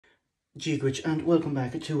Gigrich, and welcome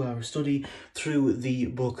back to our study through the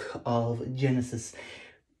book of Genesis.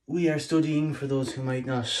 We are studying, for those who might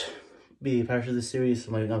not be a part of this series,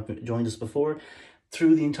 who might not have joined us before,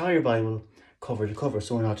 through the entire Bible, cover to cover.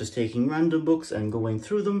 So we're not just taking random books and going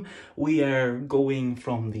through them. We are going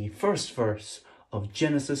from the first verse of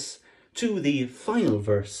Genesis to the final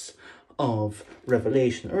verse of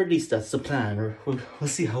Revelation, or at least that's the plan, or we'll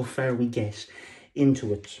see how far we get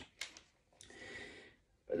into it.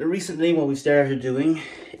 Recently, what we started doing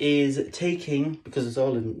is taking, because it's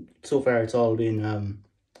all been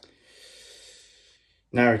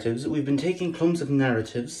narratives. We've been taking clumps of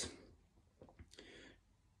narratives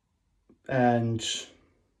and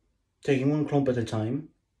taking one clump at a time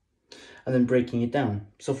and then breaking it down.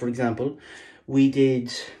 So, for example, we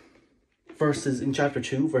did verses in chapter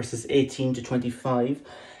 2, verses 18 to 25,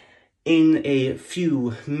 in a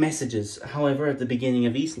few messages. However, at the beginning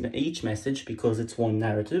of each message, because it's one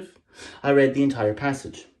narrative, I read the entire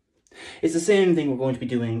passage. It's the same thing we're going to be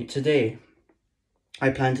doing today. I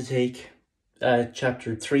plan to take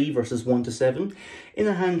chapter 3, verses 1 to 7, in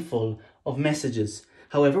a handful of messages.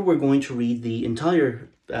 However, we're going to read the entire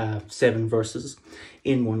 7 verses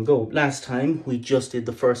in one go. Last time, we just did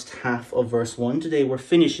the first half of verse 1. Today, we're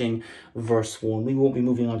finishing verse 1. We won't be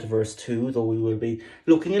moving on to verse 2, though we will be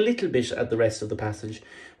looking a little bit at the rest of the passage.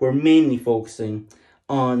 We're mainly focusing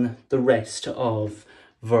on the rest of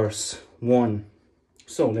verse 1.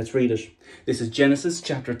 So, let's read it. This is Genesis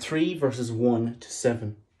chapter 3, verses 1 to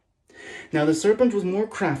 7. Now the serpent was more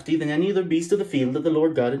crafty than any other beast of the field that the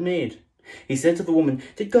Lord God had made. He said to the woman,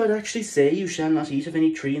 "Did God actually say, 'You shall not eat of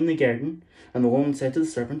any tree in the garden'?" And the woman said to the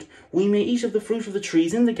serpent, "We may eat of the fruit of the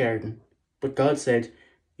trees in the garden." But God said,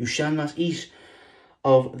 "You shall not eat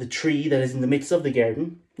of the tree that is in the midst of the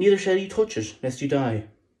garden, neither shall you touch it, lest you die."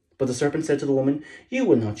 But the serpent said to the woman, "You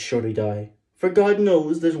will not surely die. For God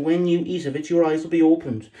knows that when you eat of it, your eyes will be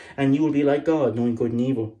opened, and you will be like God, knowing good and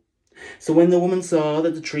evil." So when the woman saw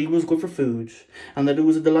that the tree was good for food, and that it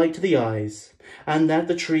was a delight to the eyes, and that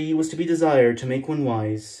the tree was to be desired to make one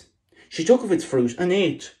wise, she took of its fruit and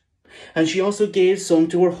ate. And she also gave some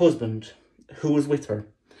to her husband, who was with her,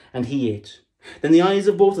 and he ate. Then the eyes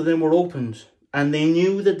of both of them were opened, and they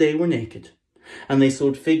knew that they were naked. And they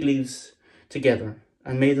sewed fig leaves together,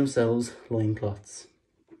 and made themselves loincloths.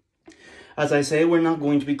 As I say, we're not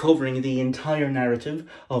going to be covering the entire narrative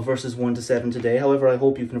of verses 1 to 7 today. However, I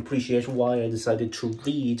hope you can appreciate why I decided to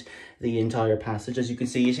read the entire passage. As you can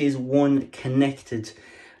see, it is one connected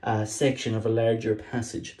section of a larger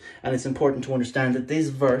passage. And it's important to understand that this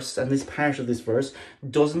verse, and this part of this verse,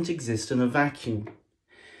 doesn't exist in a vacuum.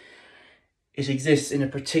 It exists in a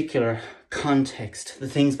particular context. The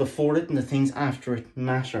things before it and the things after it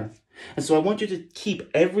matter. And so I want you to keep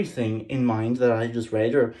everything in mind that I just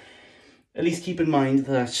read, or at least keep in mind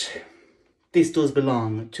that this does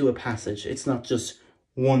belong to a passage. It's not just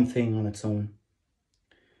one thing on its own.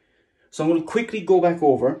 So I'm going to quickly go back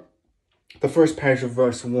over the first part of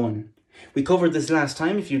verse 1. We covered this last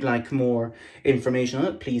time. If you'd like more information on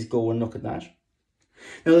it, please go and look at that.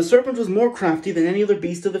 Now the serpent was more crafty than any other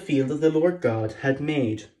beast of the field that the Lord God had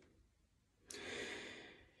made.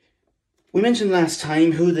 We mentioned last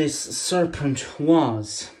time who this serpent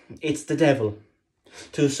was. It's the devil,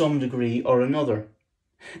 to some degree or another.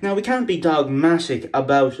 Now, we can't be dogmatic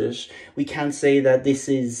about it. We can't say that this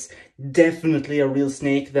is definitely a real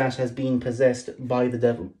snake that has been possessed by the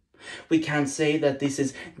devil. We can't say that this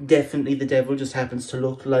is definitely the devil, just happens to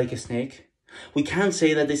look like a snake. We can't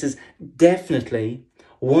say that this is definitely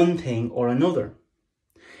one thing or another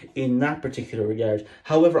in that particular regard.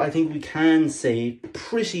 However, I think we can say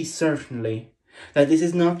pretty certainly that this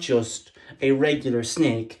is not just a regular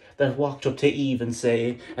snake that walked up to Eve and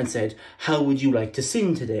said, "How would you like to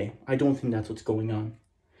sin today?" I don't think that's what's going on.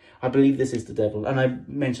 I believe this is the devil. And I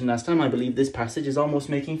mentioned last time, I believe this passage is almost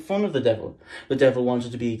making fun of the devil. The devil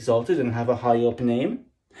wanted to be exalted and have a high up name.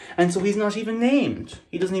 And so he's not even named.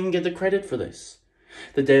 He doesn't even get the credit for this.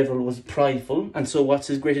 The devil was prideful. And so what's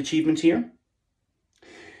his great achievement here?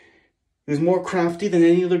 He was more crafty than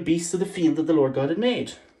any other beast of the field that the Lord God had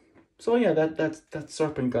made. So yeah, that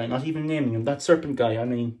serpent guy, not even naming him, that serpent guy, I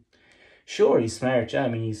mean, sure, he's smart. Yeah, I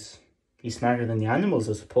mean, he's smarter than the animals,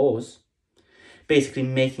 I suppose. Basically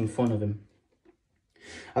making fun of him.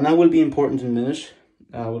 And that will be important in a minute.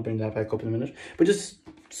 We'll bring that back up in a minute. But just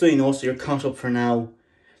so you know, so you're caught up for now,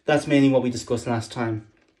 that's mainly what we discussed last time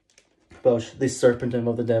about this serpent and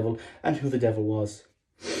about the devil and who the devil was.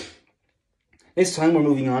 This time we're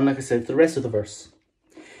moving on, like I said, to the rest of the verse.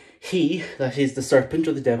 He, that is the serpent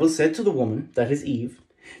or the devil, said to the woman, that is Eve,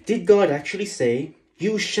 "Did God actually say,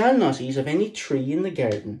 'You shall not eat of any tree in the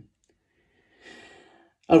garden'?"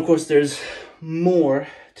 Of course, there's more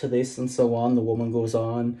to this and so on. The woman goes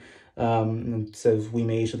on and says, we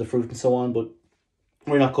may eat of the fruit and so on, but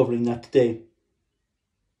we're not covering that today.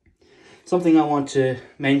 Something I want to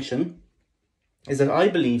mention is that I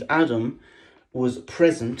believe Adam was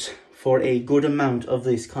present for a good amount of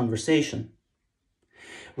this conversation.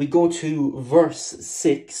 We go to verse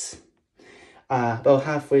 6, about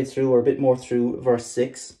halfway through or a bit more through verse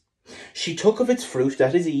 6. She took of its fruit,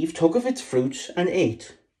 that is Eve, took of its fruit and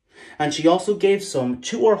ate. And she also gave some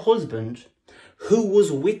to her husband who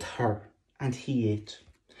was with her, and he ate.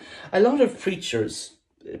 A lot of preachers,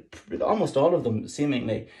 almost all of them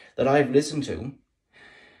seemingly, that I've listened to,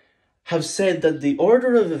 have said that the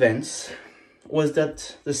order of events was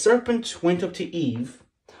that the serpent went up to Eve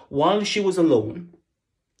while she was alone,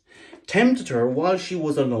 tempted her while she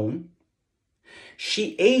was alone,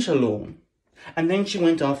 she ate alone, and then she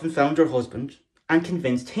went off and found her husband and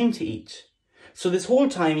convinced him to eat. So this whole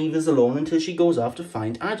time Eve is alone until she goes off to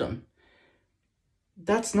find Adam.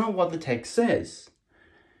 That's not what the text says.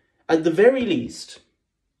 At the very least,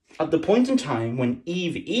 at the point in time when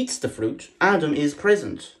Eve eats the fruit, Adam is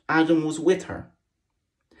present. Adam was with her.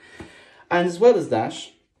 And as well as that,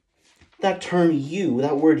 that term you,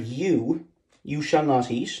 that word you shall not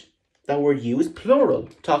eat, that word you is plural,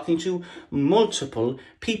 talking to multiple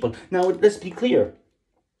people. Now, let's be clear.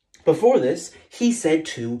 Before this, he said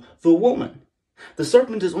to the woman. The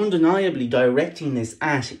serpent is undeniably directing this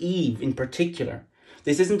at Eve in particular.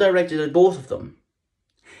 This isn't directed at both of them.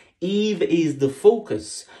 Eve is the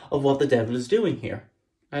focus of what the devil is doing here.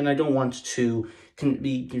 And I don't want to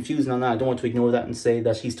be confusing on that. I don't want to ignore that and say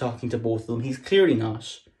that he's talking to both of them. He's clearly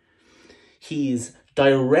not. He's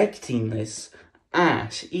directing this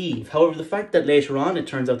at Eve. However, the fact that later on it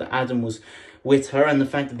turns out that Adam was with her and the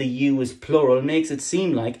fact that the you is plural makes it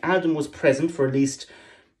seem like Adam was present for at least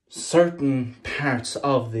certain parts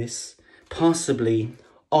of this, possibly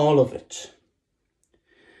all of it.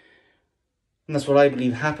 And that's what I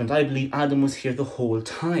believe happened. I believe Adam was here the whole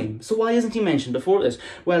time. So why isn't he mentioned before this?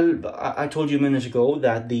 Well, I told you a minute ago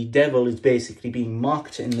that the devil is basically being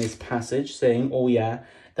mocked in this passage, saying, oh yeah,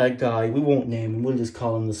 that guy, we won't name him, we'll just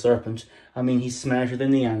call him the serpent. I mean, he's smarter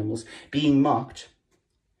than the animals. Being mocked.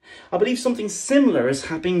 I believe something similar is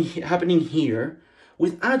happening here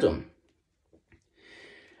with Adam.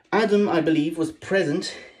 Adam, I believe, was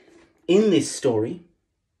present in this story,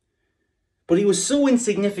 but he was so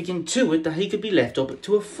insignificant to it that he could be left up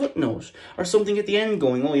to a footnote or something at the end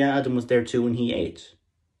going, oh yeah, Adam was there too and he ate.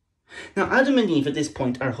 Now, Adam and Eve at this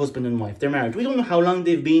point are husband and wife. They're married. We don't know how long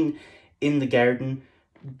they've been in the garden.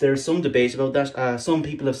 There's some debate about that. Some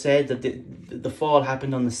people have said that the fall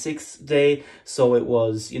happened on the 6th day, so it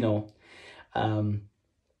was,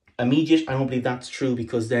 immediate. I don't believe that's true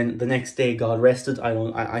because then the next day God rested.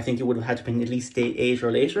 I think it would have had to have been at least day 8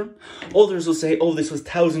 or later. Others will say, oh, this was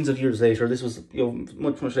thousands of years later. This was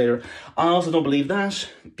much later. I also don't believe that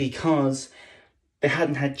because they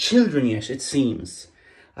hadn't had children yet, it seems.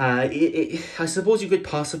 I suppose you could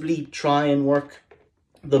possibly try and work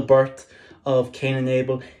the birth of Cain and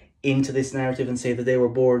Abel into this narrative and say that they were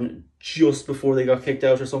born just before they got kicked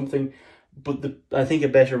out or something. But I think a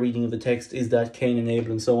better reading of the text is that Cain and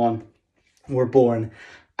Abel and so on were born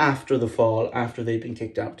after the fall, after they'd been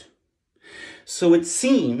kicked out. So it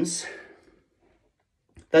seems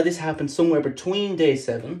that this happened somewhere between day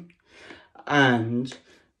 7 and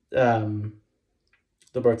the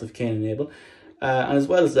birth of Cain and Abel. And as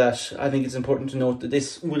well as that, I think it's important to note that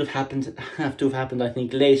this would have to have happened, I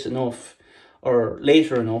think, late enough or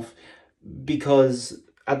later enough, because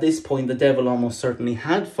at this point the devil almost certainly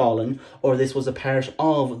had fallen, or this was a part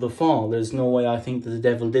of the fall. There's no way I think that the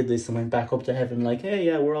devil did this and went back up to heaven like, hey,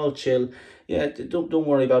 yeah, we're all chill. Yeah, don't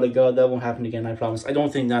worry about it, God. That won't happen again, I promise. I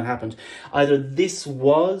don't think that happened. Either this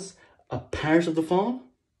was a part of the fall,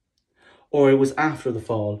 or it was after the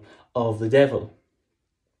fall of the devil.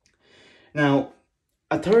 Now,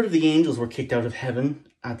 a third of the angels were kicked out of heaven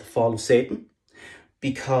at the fall of Satan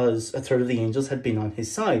because a third of the angels had been on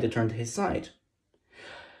his side, had turned to his side.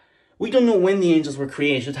 We don't know when the angels were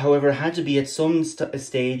created, however, it had to be at some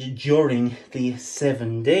stage during the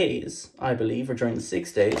 7 days, I believe, or during the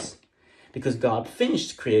 6 days, because God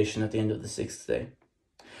finished creation at the end of the 6th day.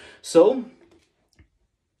 So,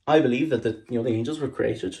 I believe that the angels were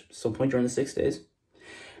created at some point during the 6 days.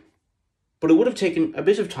 But it would have taken a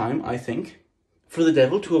bit of time, I think, for the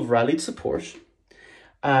devil to have rallied support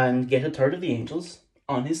and get a third of the angels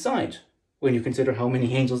on his side, when you consider how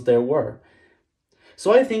many angels there were.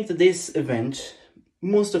 So I think that this event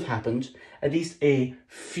must have happened at least a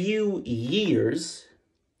few years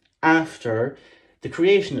after the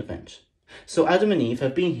creation event. So Adam and Eve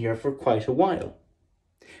have been here for quite a while.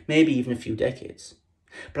 maybe even a few decades.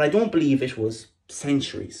 But I don't believe it was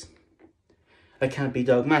centuries. I can't be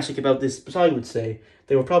dogmatic about this, but I would say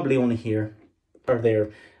they were probably only here or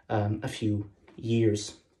there a few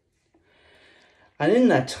years. And in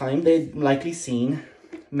that time, they'd likely seen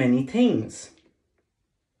many things.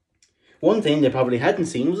 One thing they probably hadn't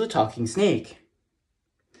seen was a talking snake.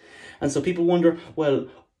 And so people wonder, well,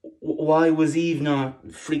 why was Eve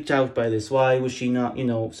not freaked out by this? Why was she not,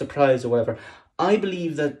 surprised or whatever? I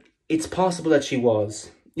believe that it's possible that she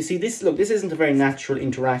was. You see, this isn't a very natural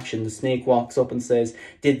interaction. The snake walks up and says,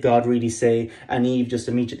 did God really say? And Eve just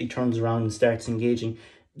immediately turns around and starts engaging.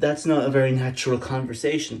 That's not a very natural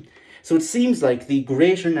conversation. So it seems like the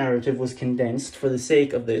greater narrative was condensed for the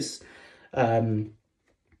sake of this,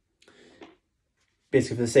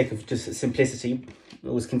 basically for the sake of just simplicity.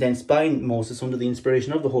 It was condensed by Moses under the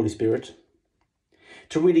inspiration of the Holy Spirit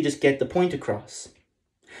to really just get the point across.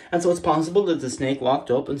 And so it's possible that the snake walked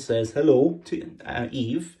up and says hello to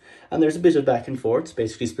Eve, and there's a bit of back and forth,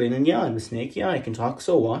 basically explaining, yeah, I'm a snake, yeah, I can talk,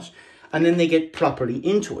 so what? And then they get properly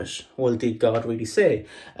into it. Well, did God really say?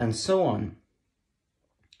 And so on.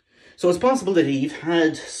 So it's possible that Eve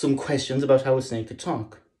had some questions about how a snake could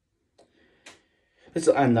talk.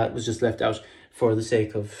 And that was just left out for the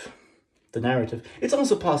sake of the narrative. It's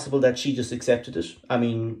also possible that she just accepted it. I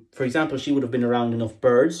mean, for example, she would have been around enough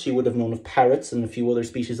birds. She would have known of parrots and a few other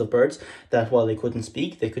species of birds that while they couldn't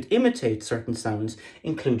speak, they could imitate certain sounds,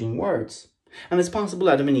 including words. And it's possible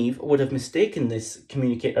Adam and Eve would have mistaken this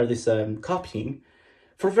copying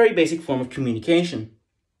for a very basic form of communication.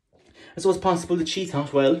 And so it's possible that she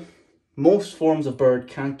thought, well, most forms of bird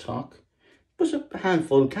can't talk, but a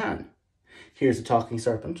handful can. Here's a talking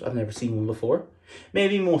serpent. I've never seen one before.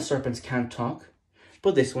 Maybe most serpents can't talk,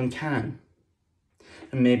 but this one can.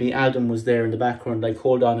 And maybe Adam was there in the background, like,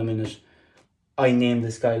 hold on a minute. I named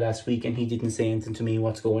this guy last week and he didn't say anything to me.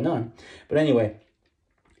 What's going on? But anyway,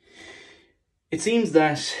 it seems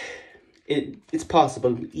that it's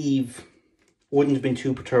possible Eve wouldn't have been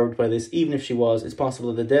too perturbed by this. Even if she was, it's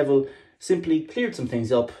possible that the devil simply cleared some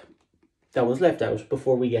things up that was left out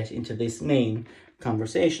before we get into this main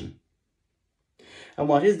conversation. And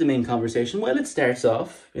what is the main conversation? Well, it starts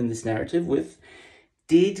off in this narrative with,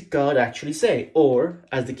 did God actually say? Or,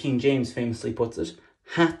 as the King James famously puts it,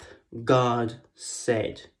 hath God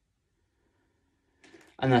said?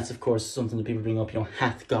 And that's, of course, something that people bring up,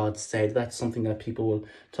 hath God said? That's something that people will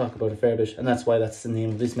talk about a fair bit. And that's why that's the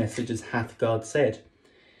name of this message, is hath God said?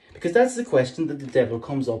 Because that's the question that the devil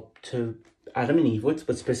comes up to Adam and Eve with,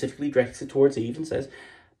 but specifically directs it towards Eve and says,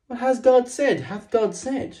 well, has God said? Hath God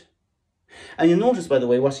said? And you'll notice, by the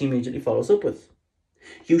way, what he immediately follows up with.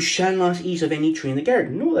 You shall not eat of any tree in the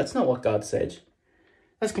garden. No, that's not what God said.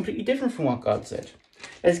 That's completely different from what God said.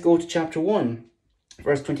 Let's go to chapter 1,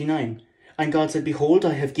 verse 29. And God said, behold,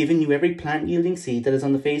 I have given you every plant yielding seed that is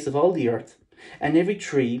on the face of all the earth, and every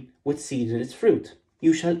tree with seed in its fruit.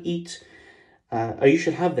 You shall eat, or you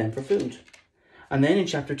shall have them for food. And then in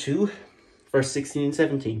chapter 2, verse 16 and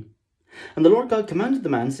 17. And the Lord God commanded the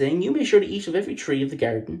man, saying, you may surely eat of every tree of the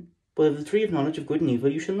garden, but of the tree of knowledge of good and evil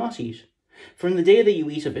you shall not eat. For in the day that you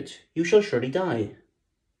eat of it, you shall surely die.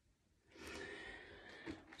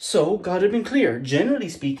 So God had been clear. Generally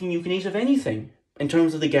speaking, you can eat of anything. In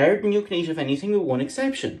terms of the garden, you can eat of anything with one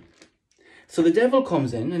exception. So the devil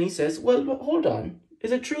comes in and he says, well, hold on.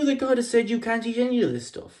 Is it true that God has said you can't eat any of this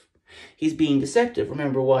stuff? He's being deceptive.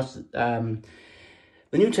 Remember what the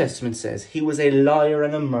New Testament says. He was a liar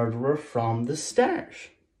and a murderer from the start.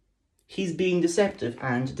 He's being deceptive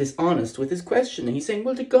and dishonest with his question. And he's saying,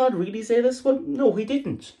 well, did God really say this? Well, no, he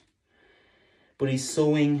didn't. But he's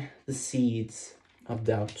sowing the seeds of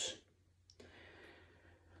doubt.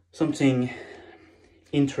 Something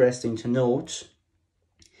interesting to note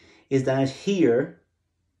is that here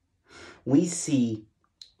we see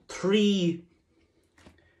three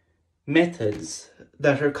methods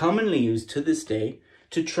that are commonly used to this day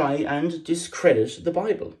to try and discredit the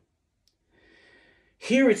Bible.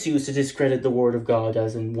 Here it's used to discredit the word of God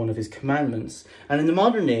as in one of his commandments. And in the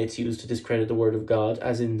modern day it's used to discredit the word of God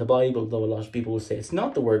as in the Bible, though a lot of people will say it's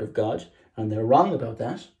not the word of God, and they're wrong about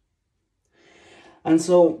that. And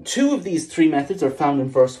so two of these three methods are found in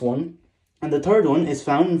verse 1, and the third one is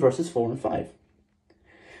found in verses 4 and 5.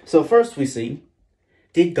 So first we see,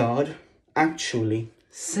 did God actually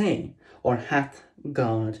say, or hath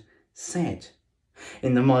God said?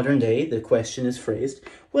 In the modern day, the question is phrased,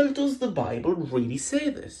 well, does the Bible really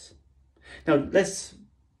say this? Now, let's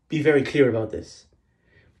be very clear about this.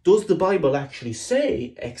 Does the Bible actually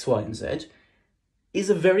say X, Y, and Z is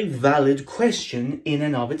a very valid question in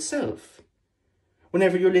and of itself.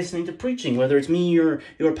 Whenever you're listening to preaching, whether it's me or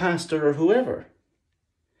your pastor or whoever,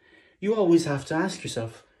 you always have to ask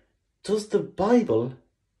yourself, does the Bible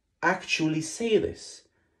actually say this?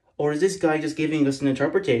 Or is this guy just giving us an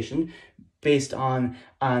interpretation based on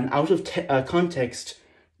an out of context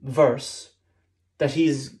verse that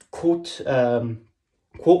he's quote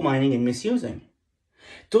mining and misusing?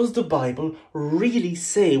 Does the Bible really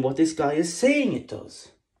say what this guy is saying it does?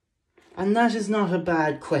 And that is not a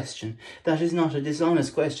bad question. That is not a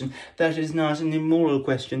dishonest question. That is not an immoral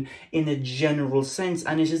question in a general sense.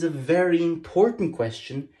 And it is a very important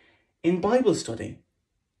question in Bible study.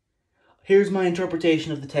 Here's my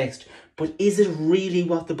interpretation of the text. But is it really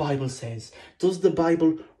what the Bible says? Does the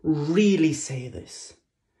Bible really say this?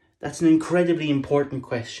 That's an incredibly important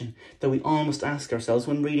question that we all must ask ourselves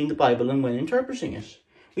when reading the Bible and when interpreting it.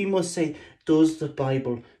 We must say, does the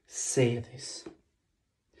Bible say this?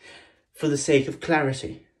 For the sake of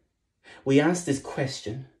clarity, we ask this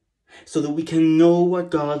question so that we can know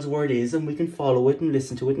what God's word is and we can follow it and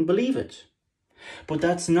listen to it and believe it. But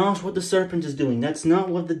that's not what the serpent is doing. That's not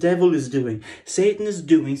what the devil is doing. Satan is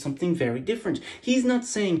doing something very different. He's not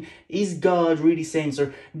saying, is God really saying this,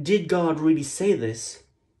 or did God really say this?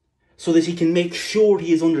 So that he can make sure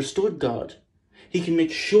he has understood God. He can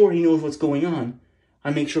make sure he knows what's going on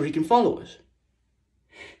and make sure he can follow it.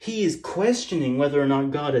 He is questioning whether or not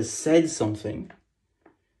God has said something,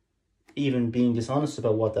 even being dishonest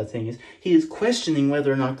about what that thing is. He is questioning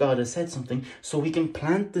whether or not God has said something so he can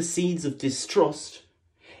plant the seeds of distrust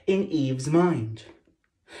in Eve's mind.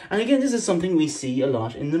 And again, this is something we see a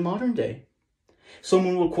lot in the modern day.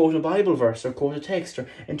 Someone will quote a Bible verse or quote a text or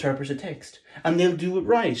interpret a text, and they'll do it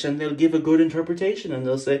right and they'll give a good interpretation, and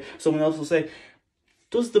they'll say, someone else will say,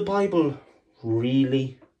 does the Bible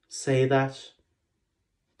really say that?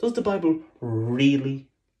 Does the Bible really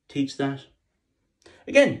teach that?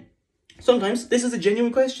 Again, sometimes this is a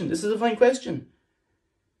genuine question. This is a fine question.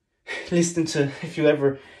 Listen to, if you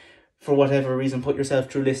ever, for whatever reason, put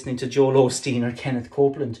yourself through listening to Joel Osteen or Kenneth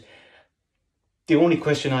Copeland, the only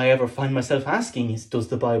question I ever find myself asking is, does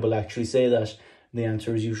the Bible actually say that? The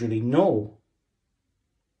answer is usually no.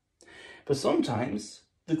 But sometimes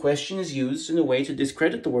the question is used in a way to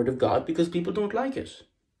discredit the word of God because people don't like it.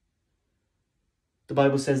 The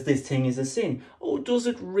Bible says this thing is a sin. Oh, does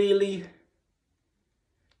it really?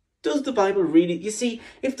 Does the Bible really? You see,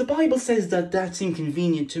 if the Bible says that that's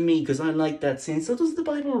inconvenient to me because I like that sin, so does the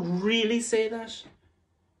Bible really say that?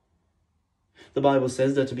 The Bible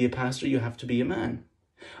says that to be a pastor, you have to be a man.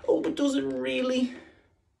 Oh, but does it really?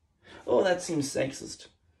 Oh, that seems sexist.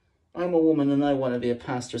 I'm a woman and I want to be a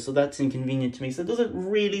pastor, so that's inconvenient to me. So does it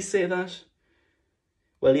really say that?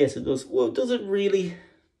 Well, yes, it does. Well, does it really?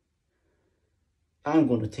 I'm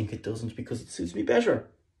going to think it doesn't because it suits me better.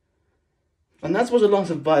 And that's what a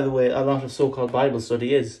lot of so-called Bible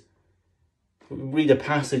study is. Read a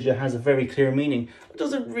passage that has a very clear meaning.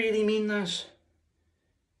 Does it really mean that?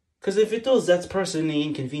 Because if it does, that's personally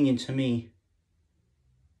inconvenient to me.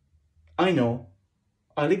 I know.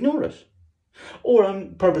 I'll ignore it. Or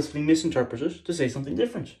I'm purposefully misinterpret it to say something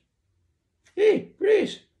different. Hey,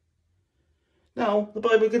 great. Now, the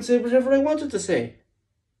Bible can say whatever I want it to say.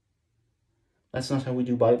 That's not how we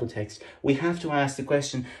do Bible text. We have to ask the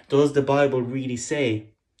question, does the Bible really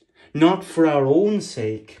say? Not for our own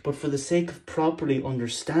sake, but for the sake of properly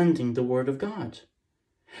understanding the Word of God.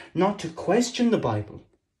 Not to question the Bible,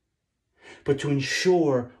 but to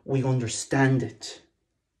ensure we understand it.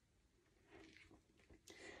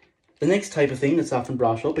 The next type of thing that's often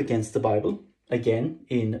brought up against the Bible, again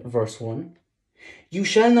in verse 1, you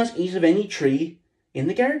shall not eat of any tree in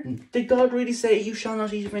the garden. Did God really say you shall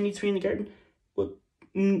not eat of any tree in the garden? Well,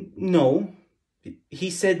 no. He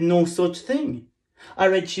said no such thing. I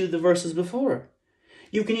read to you the verses before.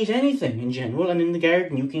 You can eat anything in general, and in the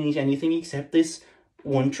garden you can eat anything except this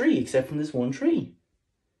one tree, except from this one tree.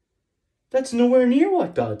 That's nowhere near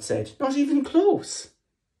what God said, not even close.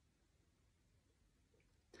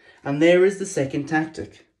 And there is the second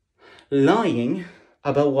tactic. Lying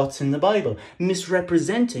about what's in the Bible,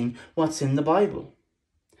 misrepresenting what's in the Bible.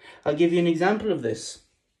 I'll give you an example of this.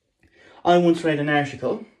 I once read an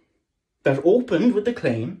article that opened with the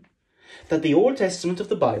claim that the Old Testament of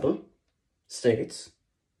the Bible states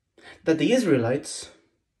that the Israelites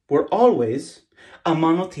were always a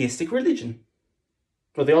monotheistic religion.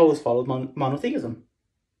 Well, they always followed monotheism.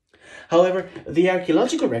 However, the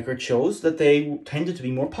archaeological record shows that they tended to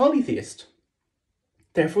be more polytheist.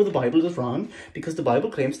 Therefore, the Bible is wrong because the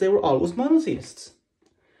Bible claims they were always monotheists.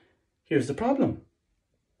 Here's the problem.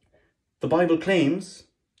 The Bible claims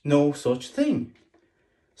no such thing.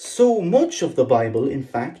 So much of the Bible, in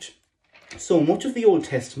fact, so much of the Old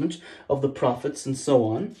Testament, of the prophets and so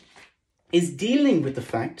on, is dealing with the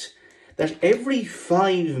fact that every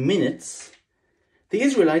 5 minutes, the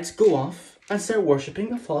Israelites go off and start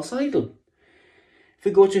worshipping a false idol. If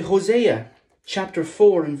we go to Hosea chapter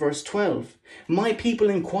 4 and verse 12, my people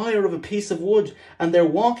inquire of a piece of wood, and their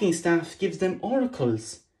walking staff gives them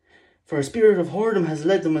oracles. For a spirit of whoredom has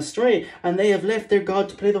led them astray, and they have left their God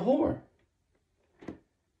to play the whore.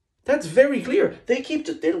 That's very clear.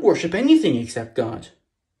 They'll worship anything except God.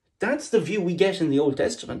 That's the view we get in the Old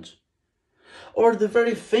Testament. Or the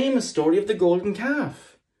very famous story of the golden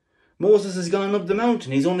calf. Moses has gone up the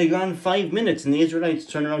mountain. He's only gone 5 minutes, and the Israelites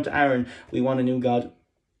turn around to Aaron. We want a new God.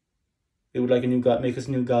 We would like a new God. Make us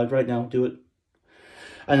a new God right now. Do it.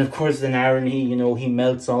 And of course, then Aaron, he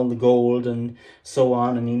melts all the gold and so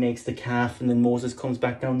on, and he makes the calf, and then Moses comes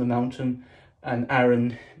back down the mountain, and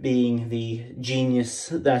Aaron, being the genius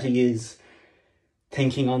that he is,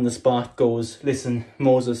 thinking on the spot, goes, listen,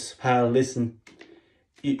 Moses, pal, listen,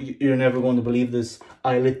 you're never going to believe this.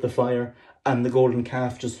 I lit the fire, and the golden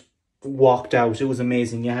calf just walked out. It was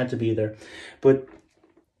amazing. You had to be there. But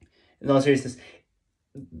in all seriousness,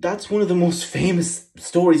 that's one of the most famous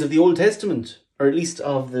stories of the Old Testament, or at least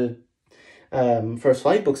of the first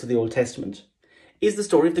 5 books of the Old Testament, is the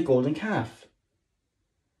story of the golden calf.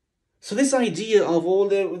 So this idea of,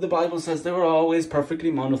 the Bible says they were always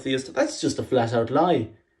perfectly monotheistic, that's just a flat out lie.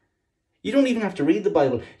 You don't even have to read the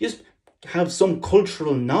Bible. Just have some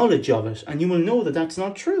cultural knowledge of it, and you will know that that's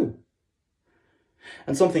not true.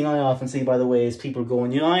 And something I often see, by the way, is people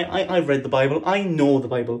going, I've read the Bible, I know the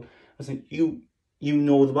Bible. I think, you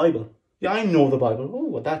know the Bible? Yeah, I know the Bible. Oh,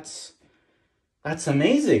 well, that's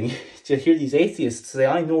amazing to hear these atheists say,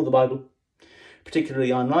 I know the Bible,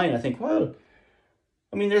 particularly online. I think, well,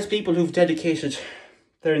 I mean, there's people who've dedicated,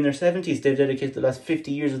 they're in their 70s, they've dedicated the last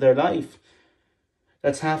 50 years of their life.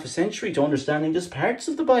 That's half a century to understanding just parts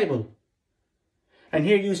of the Bible. And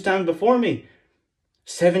here you stand before me,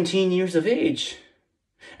 17 years of age,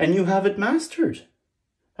 and you have it mastered.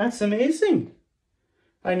 That's amazing.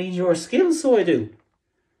 I need your skills, so I do.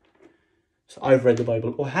 So I've read the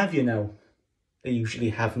Bible. Oh, have you now? They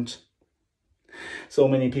usually haven't. So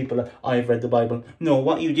many people, I've read the Bible. No,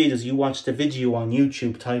 what you did is you watched a video on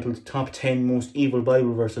YouTube titled Top 10 Most Evil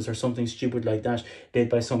Bible Verses or something stupid like that, did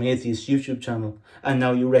by some atheist YouTube channel, and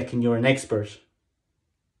now you reckon you're an expert.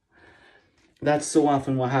 That's so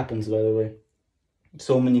often what happens, by the way.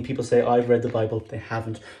 So many people say, I've read the Bible. They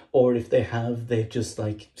haven't. Or if they have, they've just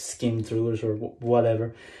skimmed through it or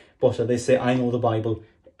whatever. But they say, I know the Bible.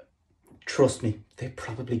 Trust me, they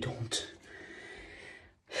probably don't.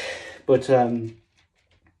 But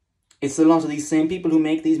it's a lot of these same people who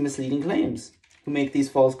make these misleading claims, who make these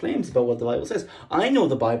false claims about what the Bible says. I know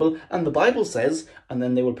the Bible, and the Bible says, and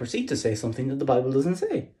then they will proceed to say something that the Bible doesn't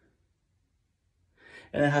say.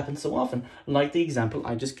 And it happens so often, like the example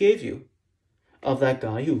I just gave you of that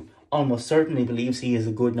guy who almost certainly believes he has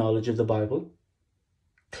a good knowledge of the Bible,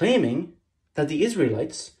 claiming that the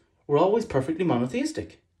Israelites were always perfectly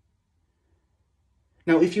monotheistic.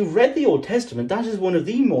 Now, if you've read the Old Testament, that is one of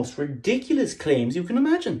the most ridiculous claims you can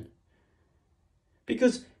imagine.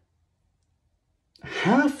 Because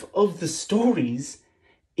half of the stories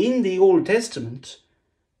in the Old Testament,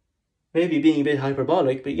 maybe being a bit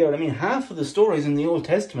hyperbolic, but half of the stories in the Old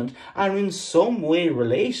Testament are in some way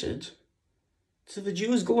related to the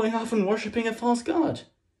Jews going off and worshipping a false god.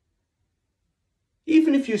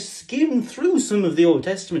 Even if you skim through some of the Old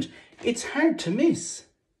Testament, it's hard to miss.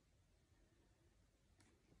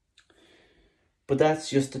 But that's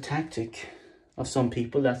just the tactic of some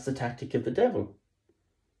people. That's the tactic of the devil.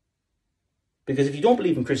 Because if you don't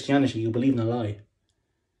believe in Christianity, you believe in a lie.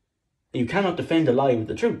 And you cannot defend a lie with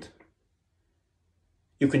the truth.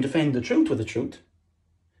 You can defend the truth with the truth.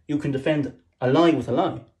 You can defend a lie with a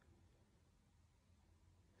lie.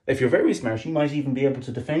 If you're very smart, you might even be able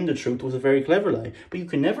to defend the truth with a very clever lie. But you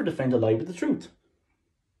can never defend a lie with the truth.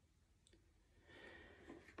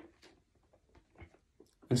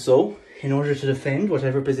 And so, in order to defend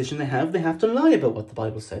whatever position they have to lie about what the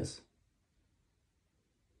Bible says.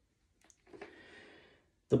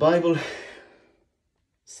 The Bible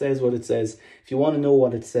says what it says. If you want to know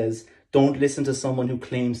what it says, don't listen to someone who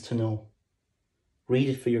claims to know. Read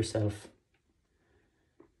it for yourself.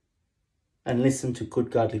 And listen to good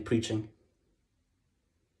godly preaching.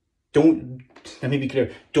 Let me be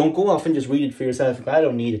clear, don't go off and just read it for yourself. I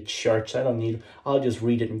don't need a church, I'll just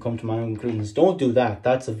read it and come to my own conclusions. Don't do that,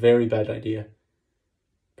 that's a very bad idea.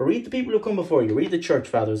 But read the people who come before you, read the church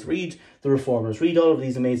fathers, read the reformers, read all of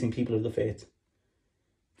these amazing people of the faith.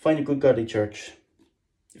 Find a good godly church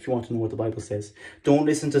if you want to know what the Bible says. Don't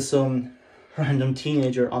listen to some random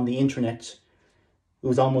teenager on the internet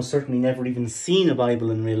who's almost certainly never even seen a Bible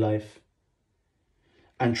in real life.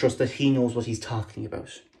 and trust that he knows what he's talking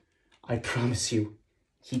about. I promise you,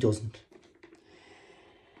 he doesn't.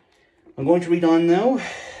 I'm going to read on now,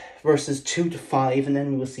 verses 2 to 5, and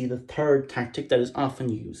then we will see the third tactic that is often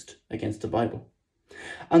used against the Bible.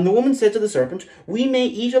 And the woman said to the serpent, "We may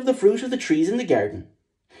eat of the fruit of the trees in the garden.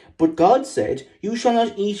 But God said, you shall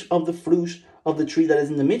not eat of the fruit of the tree that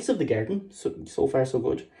is in the midst of the garden." So far, so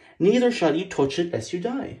good. "Neither shall you touch it, lest you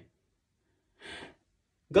die."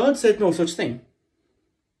 God said no such thing.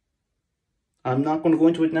 I'm not going to go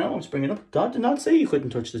into it now. I'm just bringing it up. God did not say you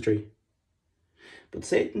couldn't touch the tree. But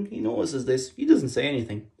Satan, he notices this. He doesn't say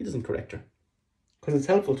anything. He doesn't correct her, because it's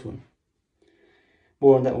helpful to him.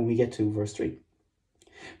 More on that when we get to verse 3.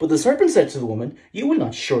 "But the serpent said to the woman, you will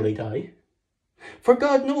not surely die. For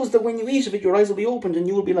God knows that when you eat of it, your eyes will be opened, and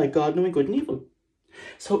you will be like God, knowing good and evil."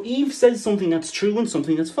 So Eve says something that's true and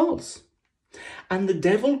something that's false. And the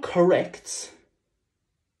devil corrects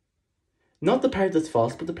not the part that's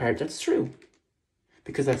false, but the part that's true.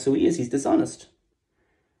 Because that's who he is. He's dishonest.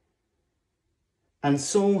 And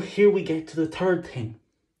so here we get to the third thing,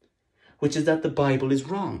 which is that the Bible is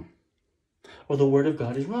wrong, or the Word of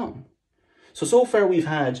God is wrong. So far we've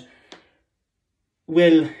had,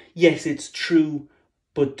 well, yes, it's true,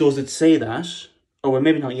 but does it say that? Or well,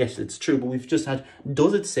 maybe not yes, it's true, but we've just had,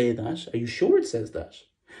 does it say that? Are you sure it says that?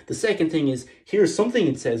 The second thing is, here's something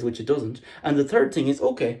it says which it doesn't. And the third thing is,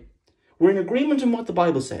 okay, we're in agreement on what the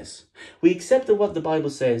Bible says. We accept that what the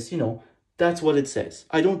Bible says, that's what it says.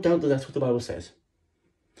 I don't doubt that that's what the Bible says.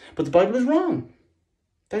 But the Bible is wrong.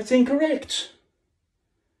 That's incorrect.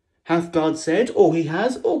 Hath God said? Oh, he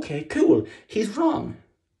has? Okay, cool. He's wrong.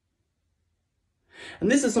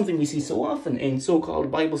 And this is something we see so often in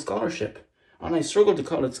so-called Bible scholarship. And I struggle to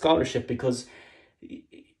call it scholarship because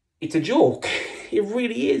it's a joke. It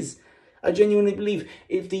really is. I genuinely believe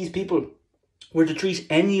if these people were to treat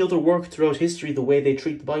any other work throughout history the way they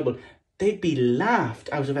treat the Bible, they'd be laughed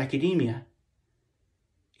out of academia.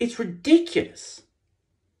 It's ridiculous.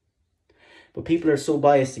 But people are so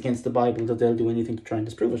biased against the Bible that they'll do anything to try and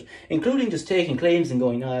disprove it, including just taking claims and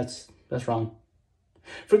going, no, that's wrong.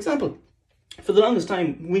 For example, for the longest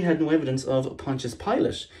time, we had no evidence of Pontius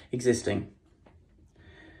Pilate existing.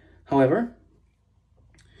 However,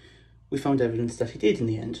 we found evidence that he did in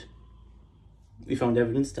the end. We found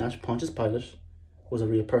evidence that Pontius Pilate was a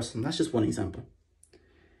real person. That's just one example.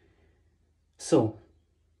 So,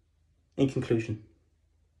 in conclusion,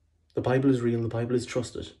 the Bible is real, the Bible is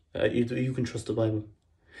trusted. You can trust the Bible.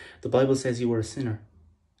 The Bible says you are a sinner,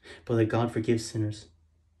 but that God forgives sinners.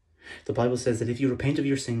 The Bible says that if you repent of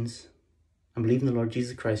your sins and believe in the Lord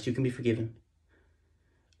Jesus Christ, you can be forgiven.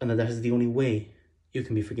 And that is the only way you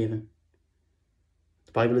can be forgiven.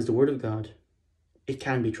 The Bible is the Word of God. It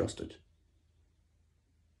can be trusted.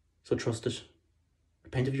 So trust it,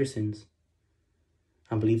 repent of your sins,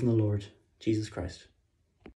 and believe in the Lord Jesus Christ.